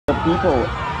people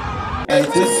and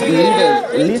whose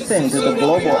leaders listen to the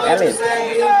global elite.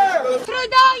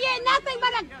 Trudeau, you're nothing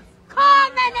but a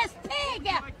communist pig!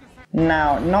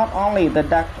 Now, not only the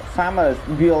Dutch farmers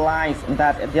realize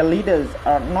that their leaders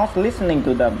are not listening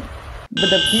to them, but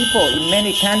the people in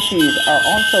many countries are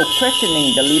also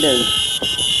questioning the leaders.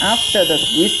 After the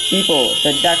Swiss people,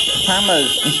 the Dutch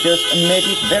farmers just made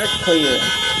it very clear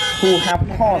who have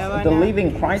caused the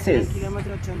living crisis.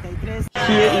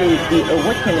 Here is the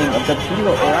awakening of the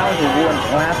people around the world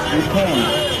last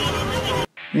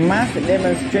weekend. Mass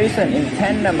demonstration in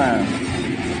Panama.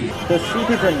 The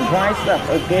citizens rise up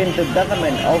against the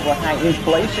government over high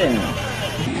inflation,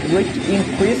 which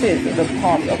increases the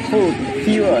cost of food,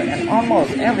 fuel, and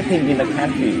almost everything in the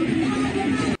country.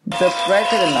 The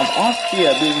president of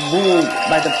Austria being booed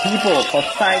by the people for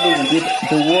siding with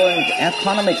the World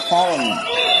Economic Forum.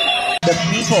 The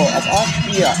people of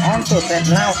Austria also said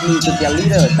loudly to their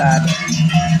leader that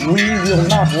we will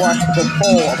not watch the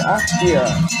fall of Austria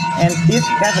and this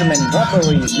government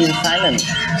robbery in silence.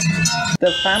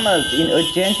 The farmers in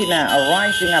Argentina are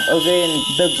rising up against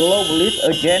the globalist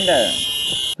agenda.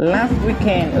 Last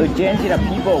weekend, Argentina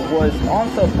people was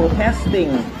also protesting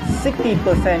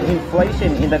 60%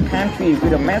 inflation in the country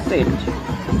with a message.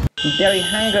 There is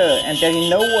hunger and there is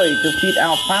no way to feed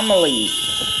our families.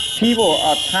 People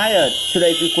are tired.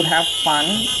 Today we could have fun,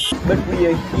 but we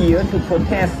are here to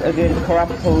protest against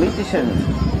corrupt politicians.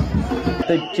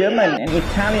 The German and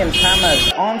Italian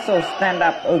farmers also stand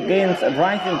up against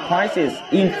rising prices,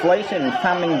 inflation,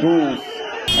 farming rules,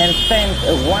 and send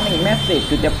a warning message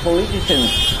to their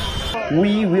politicians.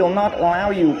 We will not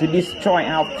allow you to destroy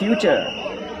our future.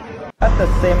 At the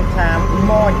same time,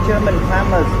 more German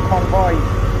farmers'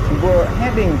 convoys were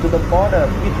heading to the border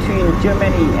between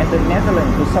Germany and the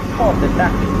Netherlands to support the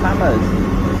Dutch farmers.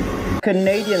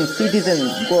 Canadian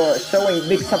citizens were showing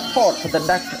big support for the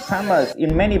Dutch farmers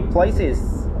in many places.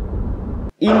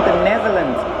 In the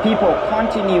Netherlands, people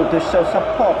continue to show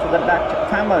support for the Dutch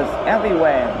farmers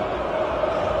everywhere.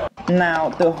 Now,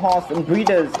 the horse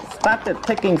breeders started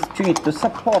taking streets to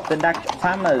support the Dutch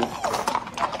farmers.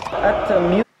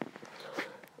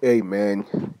 Hey man,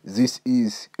 this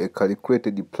is a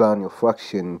calculated plan of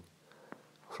action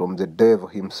from the devil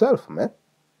himself, man,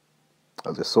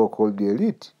 of the so-called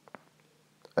elite.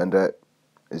 And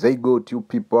they got you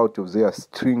people out of their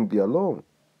string along.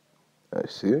 I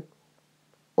see.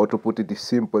 Or to put it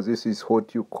simple, this is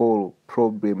what you call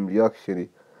problem reaction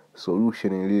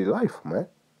solution in real life, man.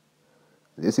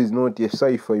 This is not a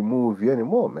sci-fi movie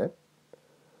anymore, man.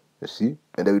 You see?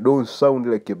 And they don't sound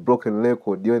like a broken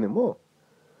record anymore.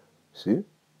 See?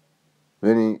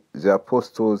 When the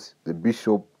apostles, the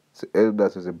bishops, the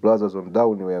elders, the brothers on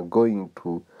down were going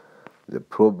to the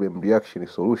problem reaction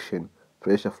solution,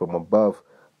 pressure from above,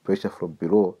 pressure from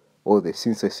below, all the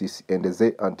synthesis and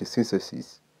the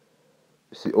anti-synthesis.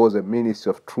 See, all the ministry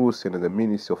of truth and the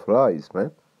ministry of lies,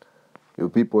 man. You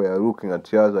people are looking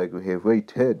at us like we have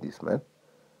eight heads, man.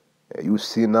 You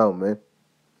see now, man.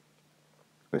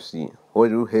 You see, what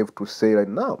do you have to say right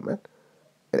now, man?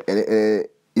 And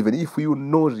even if you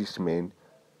know this, man,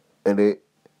 and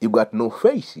you got no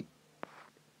face,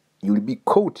 you will be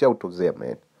caught out of there,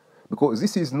 man. Because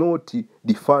this is not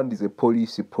defund the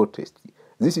police protest.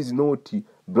 This is not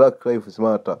Black Lives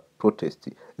Matter protest.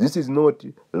 This is not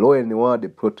law and order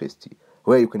protest,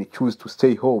 where you can choose to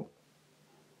stay home.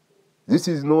 This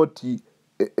is not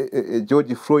a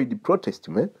George Floyd protest,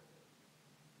 man.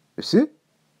 You see?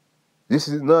 This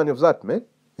is none of that, man.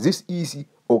 This is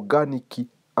organic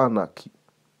anarchy.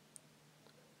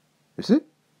 You see?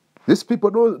 These people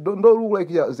don't look like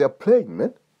they're playing,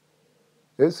 man.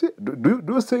 You see? Do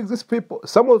you think these people,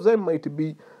 some of them might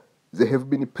be, they have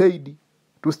been paid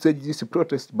to stage this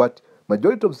protest, but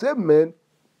majority of them, man,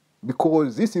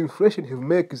 because this inflation have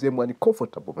made them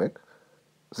uncomfortable, man.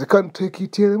 They can't take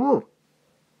it anymore.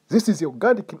 This is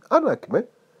organic anarchy, man.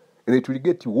 And it will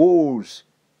get worse.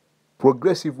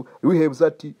 Progressive, we have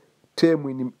that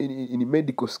term in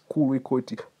medical school, we call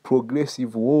it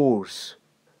progressive wars.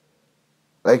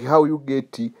 Like how you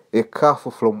get a cough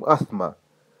from asthma.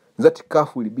 That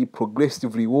cough will be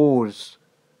progressively worse.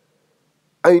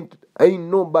 I ain't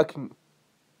no backing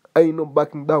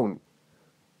down.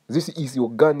 This is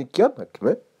organic anarchy,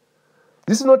 man.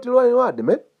 This is not the right word,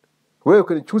 man. Where you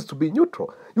can choose to be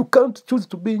neutral. You can't choose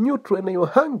to be neutral and you're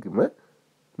hungry, man.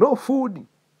 No food.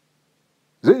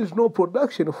 There is no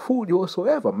production of food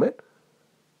whatsoever, man.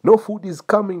 No food is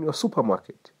coming in your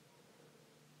supermarket.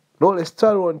 No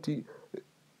restaurant,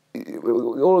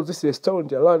 all of this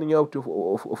restaurant are running out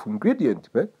of ingredients,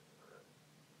 man.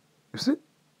 You see?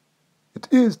 It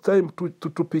is time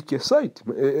to pick a side.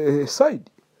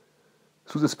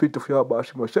 Through the Spirit of Yahweh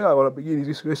Hashem Mashai, I want to begin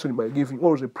this lesson by giving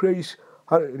all the praise,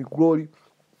 honor, and glory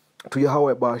to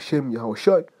Yahweh Bahashem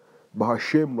Yahushai,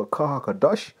 Bahashem Makaha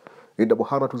Kadash, and the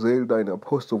Bahana to the elder and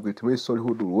apostle of Great Mason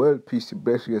who do well, peace,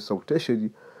 blessing, and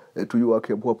salvation to you,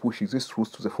 Akim, who pushing this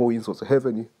truth to the four winds of the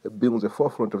heaven, being on the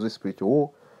forefront of the spiritual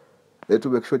war, to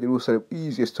make sure Jerusalem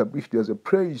is established as a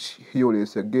praise here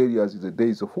as again as in the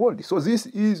days of old. So this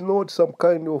is not some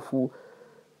kind of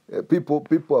people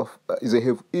they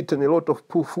have eaten a lot of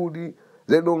poor food,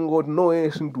 they don't got no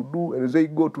anything to do, and they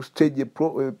go to stage a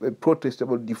protest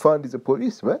about defunding the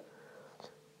police, man.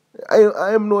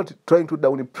 I am not trying to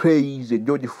downpraise the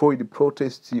George Floyd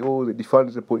protest or the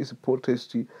defunding the police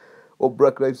protest or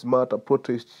Black Lives Matter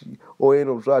protest or any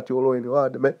of that or any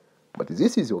other, man. But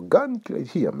this is organic right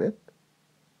here, man.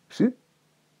 See?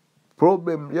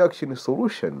 Problem, reaction,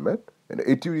 solution, man. And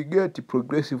it will get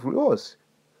progressively worse.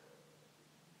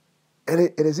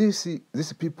 And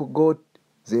these people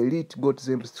the elite got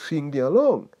them stringing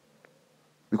along.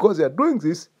 Because they are doing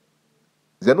this,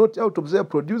 they are not out of there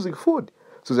producing food.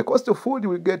 So the cost of food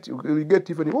will get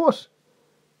even worse.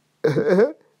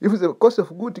 If the cost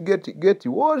of good get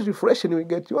worse, refreshing will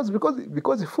get worse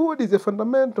because food is a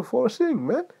fundamental for thing,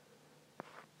 man.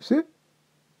 See?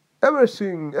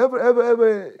 Everything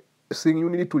you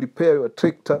need to repair your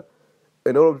tractor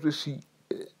and all of this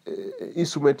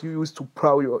instrument you use to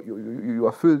plow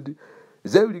your field,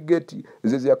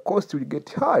 their cost will get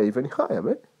high, even higher,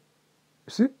 man.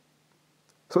 You see?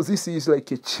 So this is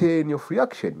like a chain of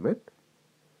reaction, man.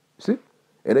 You see?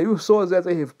 And you saw that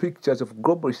they have pictures of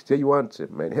globalists there you want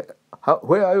them, man.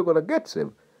 Where are you going to get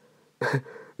them?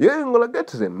 You ain't going to get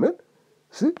them, man.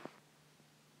 See?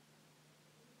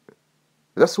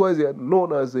 That's why they are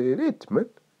known as the elite, man.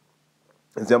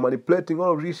 And they are manipulating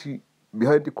all of this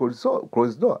behind the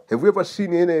closed door. Have you ever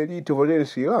seen any elite over there in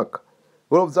Sri Lanka?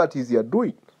 All of that is they are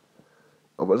doing.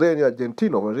 Over there in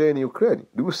Argentina, over there in Ukraine.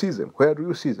 Do you see them? Where do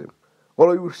you see them?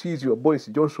 All you see is your Boris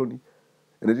Johnson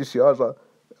and this other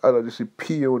this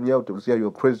peon out of there,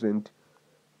 your president.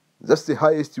 That's the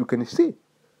highest you can see.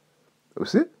 You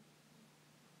see?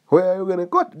 Where are you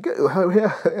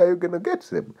gonna get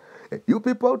them? You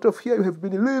people out of here, you have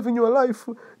been living your life.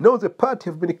 Now the party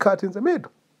have been cut in the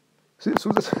middle. See,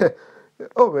 through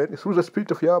the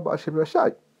Spirit of Yahweh Hashem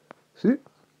Yashai. See?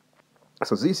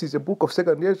 So this is the book of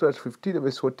 2 Ezra 15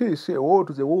 verse 14. Say, woe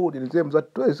to the world in them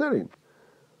that dwell therein.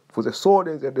 For the sword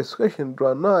and the discretion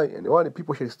draw nigh, and one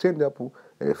people shall stand up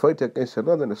and fight against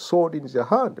another, and the sword in their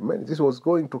hand. Man, this was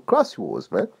going to class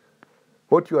wars, man.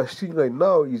 What you are seeing right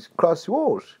now is class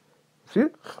wars. See?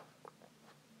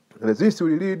 And this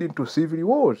will lead into civil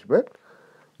wars, man.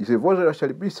 He said, for there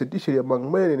shall be sedition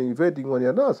among men and invading one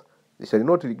another. They shall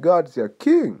not regard their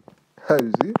king.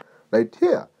 You see? Right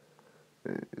here.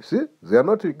 You see? They are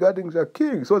not regarding their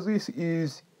king. So this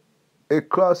is a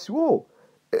class war.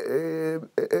 A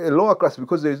lower class,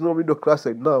 because there is no middle class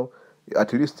right now,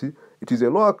 at least it is a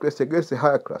lower class against a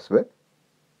higher class, man.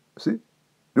 See?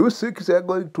 Do you think they are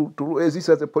going to resist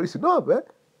as the police? No, man.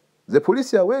 The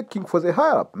police are working for the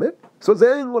higher up, man. So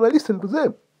they ain't going to listen to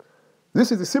them.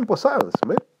 This is the simple science,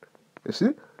 man. You see?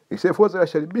 He said, for there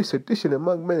shall be sedition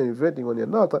among men invading one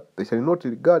another, they shall not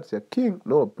regard their king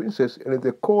nor princess, and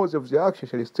the cause of their action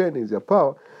shall stand in their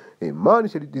power. A man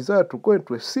shall desire to go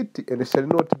into a city, and shall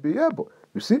not be able.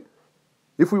 You see?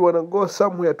 If we want to go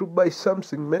somewhere to buy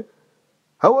something, man,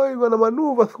 how are you going to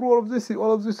maneuver through all of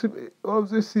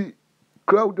this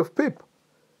crowd of people?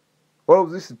 All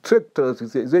of these tractors,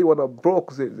 they want to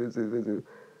block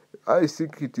I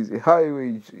think it is a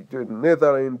highway to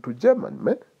Netherlands to Germany,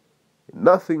 man.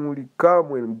 Nothing will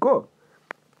come and go.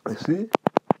 You see?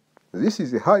 This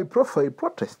is a high-profile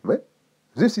protest, man.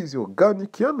 This is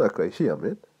organic anarchy here,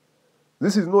 man.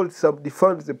 This is not some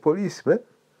defund the police, man.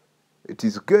 It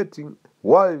is getting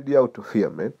wildly out of here,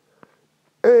 man.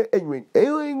 Anyway,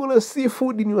 you ain't gonna see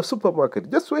food in your supermarket.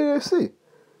 Just wait and see.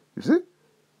 You see?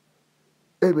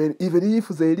 Hey, man, even if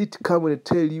the elite come and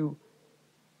tell you,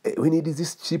 hey, we need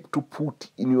this chip to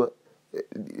put in your,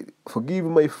 forgive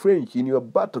my French, in your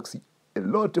buttocks, a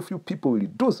lot of you people will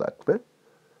do that, man.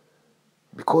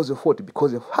 Because of what?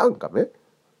 Because of hunger, man.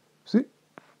 See?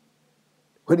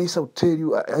 When he shall tell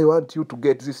you, I want you to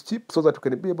get this chip so that you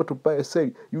can be able to buy a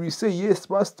sale, you will say, yes,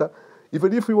 master,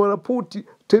 even if we want to put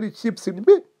 10 chips in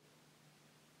me.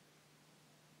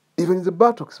 Even in the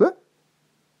buttocks, man.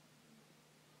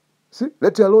 See?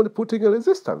 Let alone putting a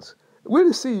resistance.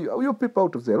 We'll see you people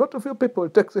out of there. A lot of you people will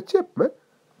take the chip, man.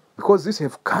 Because this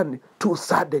have come too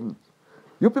sudden.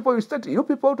 You people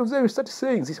out of there will start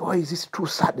saying this, why is this too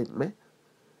sudden, man?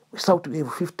 We thought we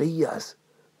have 50 years.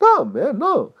 No, man,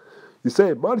 no. He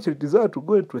said, man shall desire to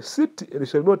go into a city and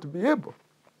shall not be able.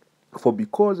 For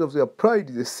because of their pride,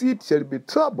 the city shall be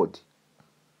troubled.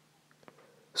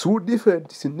 Through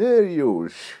different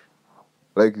scenarios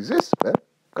like this, man,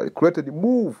 calculated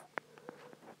move.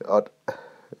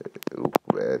 Look,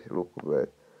 man.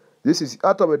 This is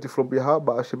ultimately from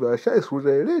Bahama Shai through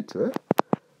the elite, man.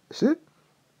 See?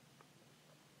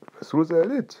 Through the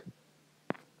elite.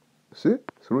 See?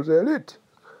 Through the elite.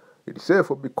 It says,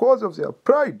 for because of their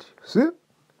pride, see?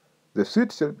 The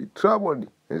city shall be troubled,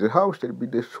 and the house shall be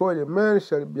destroyed, and man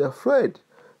shall be afraid.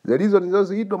 The reason is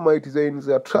those Edomites are in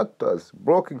their tractors,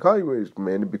 blocking highways,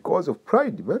 man, because of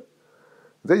pride, man.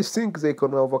 They think they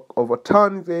can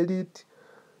overturn the elite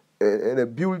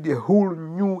and build a whole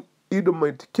new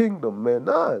Edomite kingdom, man.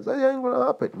 Nah, that ain't gonna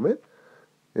happen, man.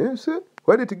 You see?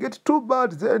 When it gets too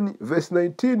bad, then verse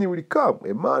 19 will come.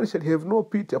 A man shall have no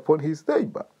pity upon his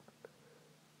neighbor.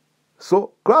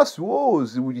 So class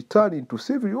wars will turn into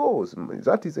civil wars, man.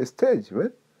 That is a stage,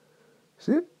 man.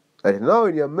 See? And now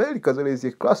in America, there is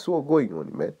a class war going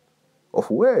on, man, of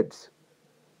words.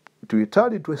 It will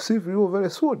turn into a civil war very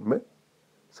soon, man.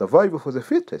 Survival for the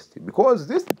fittest. Because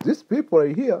these people are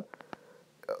here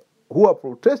who are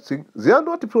protesting, they are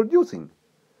not producing.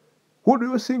 Who do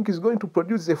you think is going to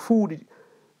produce the food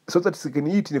so that they can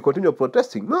eat and continue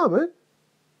protesting? No, man.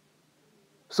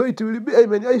 So it will be, I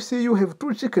mean, I see you have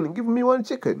 2 chicken, give me 1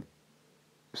 chicken.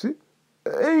 You see?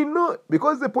 No,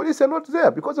 because the police are not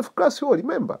there, because of class war,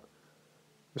 remember.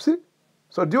 You see?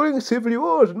 So during civil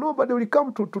wars, nobody will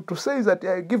come to say that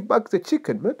I give back the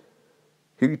chicken, man.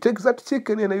 He will take that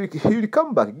chicken and he will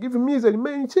come back, give me the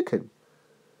remaining chicken.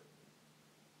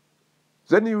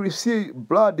 Then you will see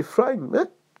blood flying, man.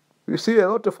 You see a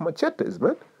lot of machetes,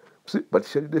 man. See? But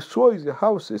shall destroy their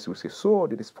houses with a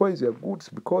sword and spoil their goods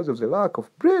because of the lack of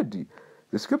bread.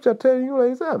 The scripture telling you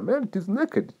like that, man. It is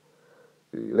naked.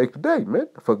 Like today, man,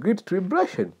 for great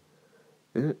tribulation.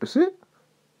 You see?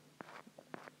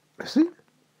 You see?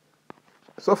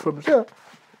 So from there,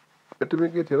 let me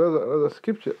get another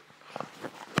scripture.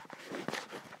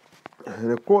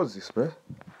 And of course this, man.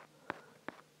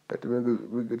 Let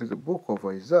me get the book of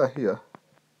Isaiah here.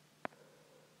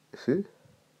 You see?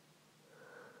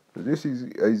 This is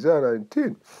Isaiah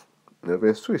 19.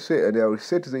 Verse 3 say, and I will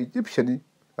set the Egyptian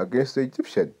against the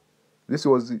Egyptian. This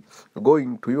was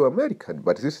going to you American,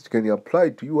 but this can apply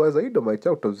to you as a Edomite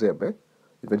out of them, eh?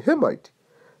 Even Hamite.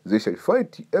 They shall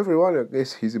fight everyone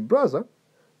against his brother.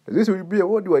 This will be a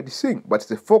worldwide thing, but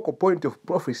the focal point of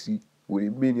prophecy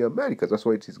will be in America. That's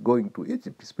why it is going to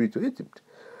Egypt, spiritual Egypt.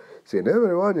 Saying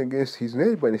everyone against his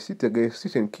neighbor, and city against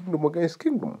city, and kingdom against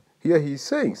kingdom. Here he is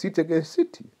saying city against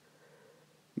city.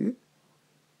 Yeah?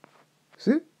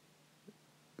 See?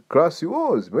 Class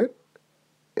wars, man.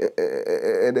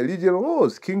 And religion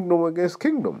wars, kingdom against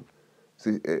kingdom.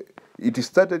 See, it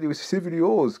started with civil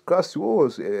wars, class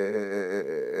wars, and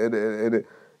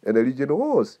religion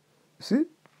wars. See?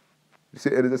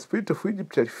 See? And the spirit of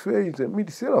Egypt shall fail in the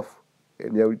midst thereof,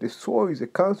 and they will destroy the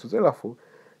council thereof,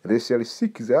 and they shall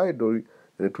seek the idol,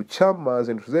 and to charmers,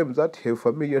 and to them that have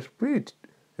familiar spirit,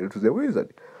 and to the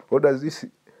wizard. What does this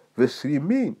verse 3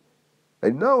 mean?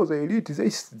 And now the elite,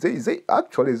 they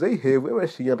actually have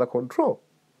everything under control.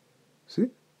 See?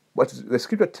 But the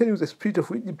scripture tells you the spirit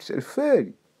of Egypt shall fail.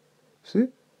 See?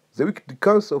 The wicked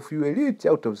counsel of your elite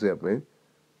out of them, man.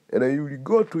 And then you will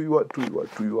go to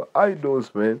your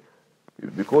idols, man.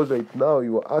 Because right now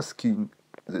you are asking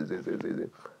the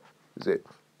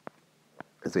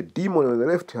demon on the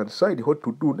left hand side what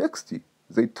to do next.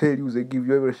 They tell you, they give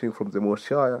you everything from the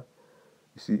Messiah.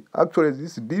 You see, actually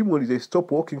this demon, they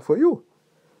stop working for you.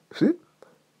 See?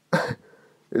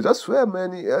 That's where,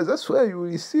 man, that's where you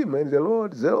will see, man, the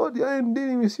Lord ain't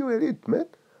dealing with you elite, man.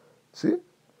 See?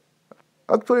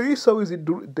 Actually, Esau is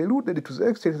deluded to the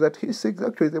extent that he thinks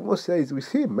actually the Messiah is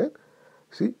with him, man.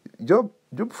 See? Job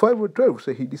 5:12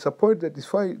 says he disappointed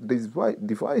the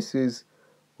devices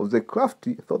of the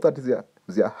crafty, thought that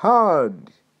their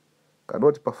hand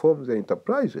cannot perform their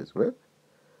enterprises, man.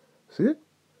 See?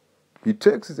 He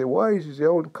takes the wise in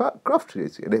their own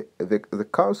craftiness, and the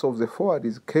counsel of the forward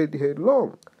is carried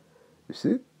headlong. You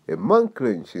see? A man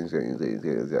clench in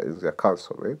their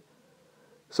counsel, right?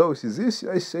 So, this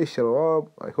I say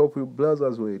shalom. I hope you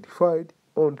brothers were edified.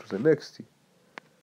 On to the next.